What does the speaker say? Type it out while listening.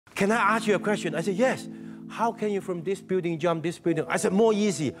can I ask you a question? I said, yes. How can you from this building jump this building? I said, more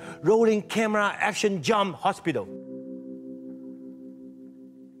easy. Rolling camera, action, jump, hospital.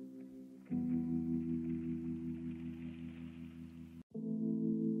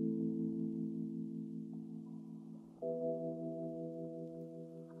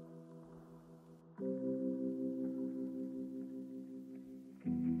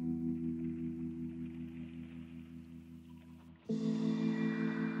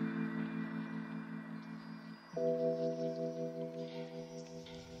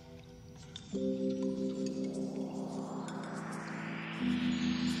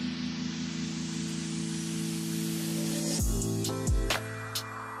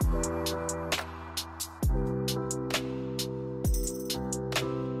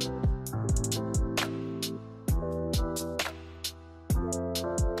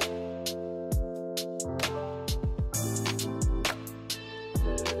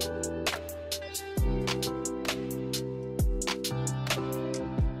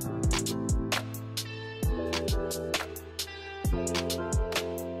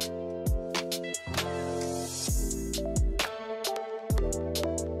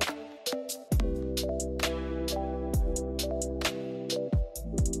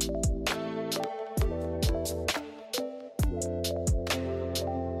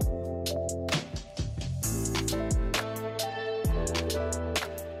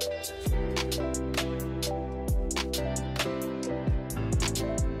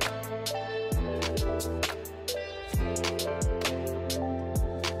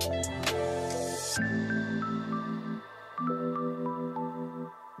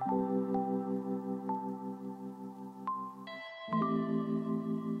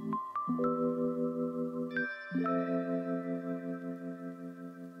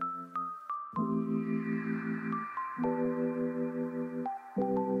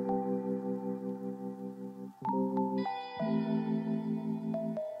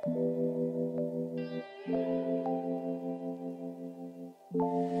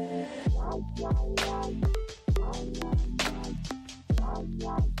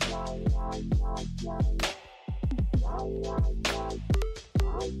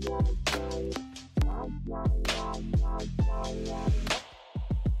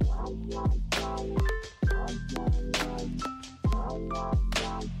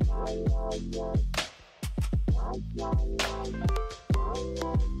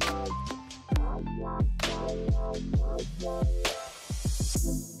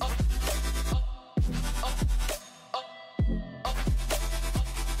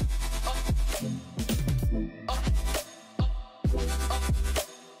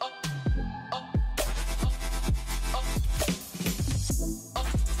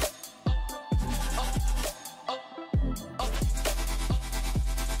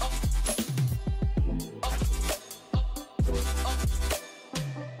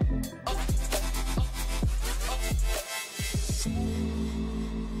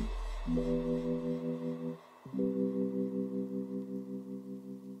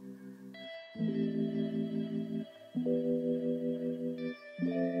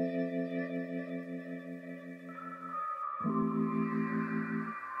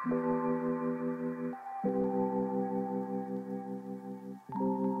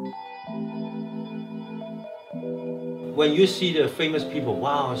 When you see the famous people,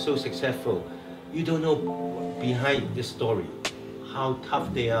 wow, so successful, you don't know behind the story, how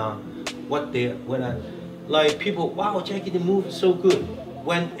tough they are, like people, wow, Jackie, the move is so good.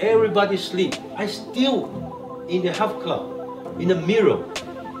 When everybody sleep, I still in the health club, in the mirror,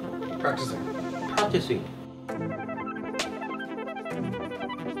 practicing.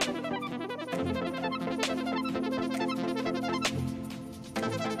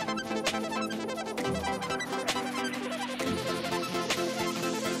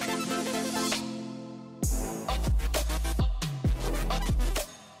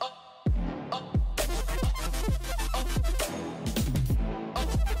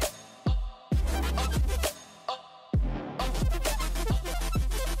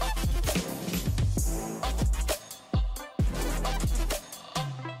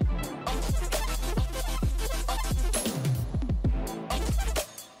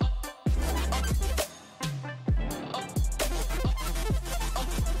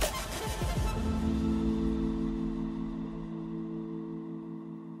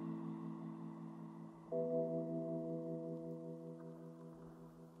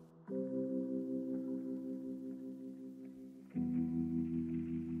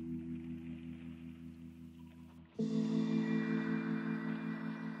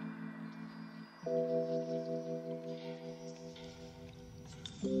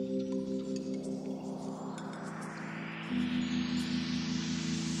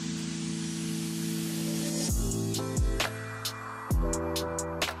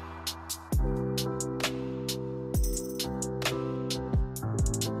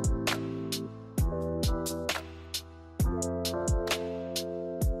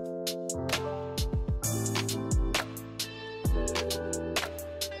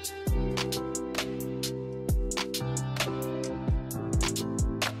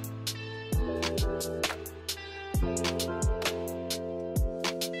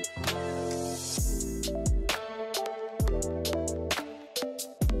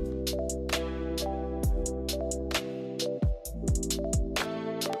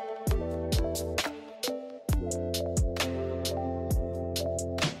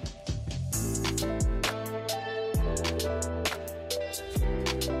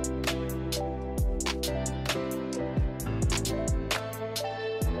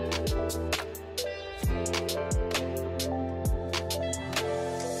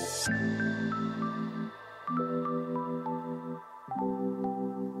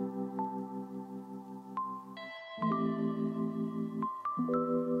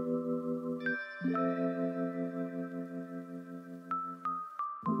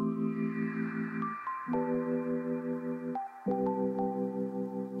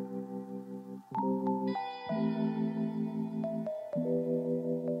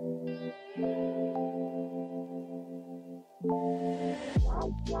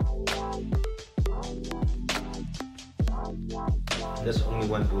 There's only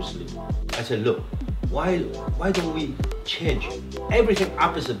one Bruce Lee. I said, look, why don't we change everything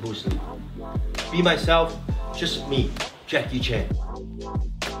opposite Bruce Lee? Be myself, just me, Jackie Chan.